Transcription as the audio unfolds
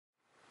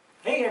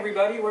Hey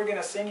everybody, we're going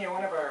to sing you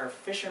one of our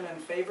fisherman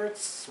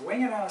favorites,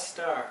 Swinging on a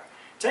Star.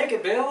 Take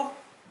it, Bill.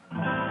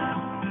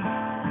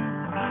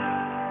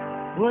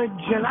 Would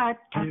you like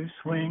to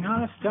swing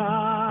on a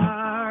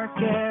star,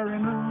 carry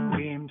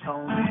moonbeams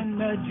home in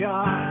the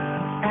jar,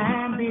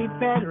 and be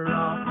better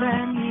off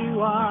than you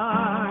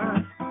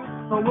are?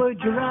 Or would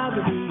you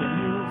rather be a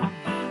mule?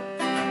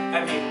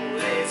 A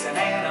mule is an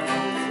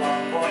animal with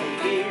long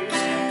pointy ears.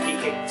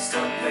 He kicks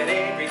up at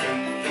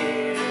everything he hears.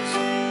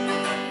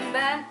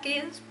 Back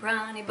is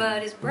brawny,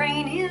 but his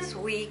brain is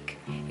weak.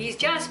 He's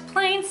just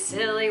plain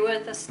silly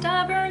with a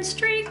stubborn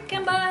streak.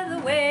 And by the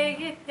way,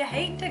 if you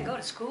hate to go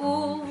to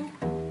school,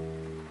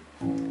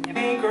 you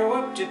may grow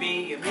up to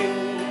be a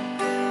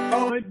mule.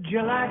 Or would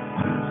you like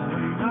to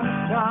swing on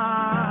a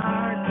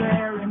star,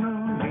 carry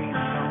moonbeams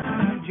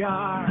home in a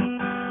jar,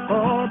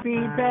 or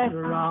be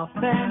better off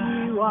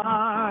than you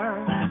are?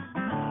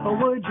 Or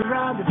would you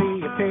rather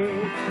be a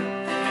pig?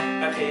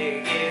 A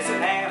pig is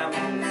an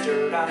animal with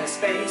dirt on his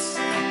face.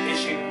 His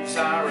shoes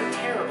are a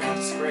terrible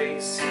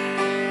disgrace. he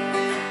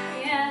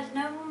has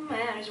no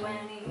manners when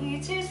he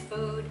eats his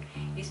food.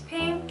 He's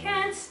pink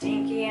and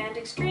stinky and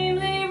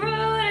extremely rude.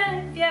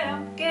 And if you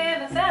don't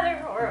give a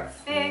feather or a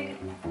fig,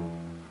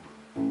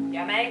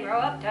 you may grow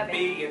up to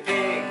Be a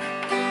pig.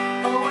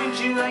 Or would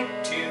you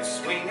like to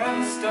swing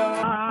on a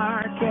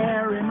star,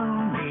 carry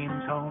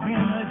moonbeams home in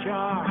a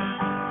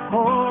jar,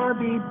 or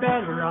be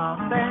better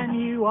off than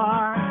you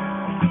are?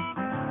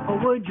 Or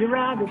would you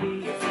rather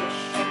be a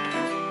fish?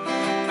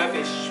 A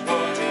fish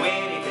won't do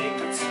anything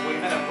but swim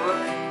in a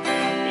brook.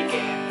 He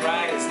can't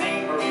write his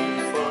name or read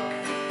a book.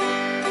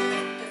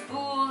 To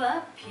fool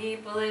the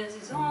people is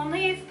his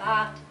only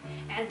thought,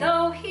 and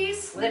though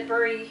he's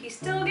slippery, he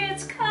still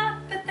gets caught.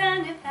 But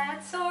then if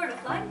that sort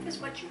of life is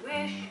what you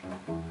wish,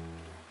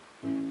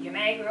 you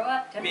may grow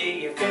up to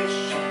be a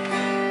fish.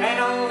 And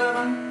all the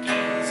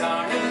monkeys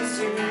are in the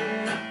zoo.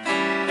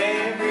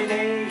 Every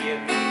day you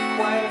meet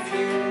quite a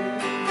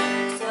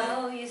few.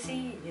 So you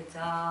see, it's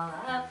all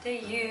up to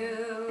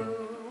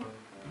you.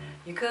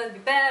 You could be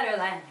better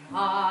than you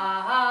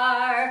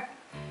are.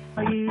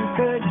 You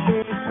could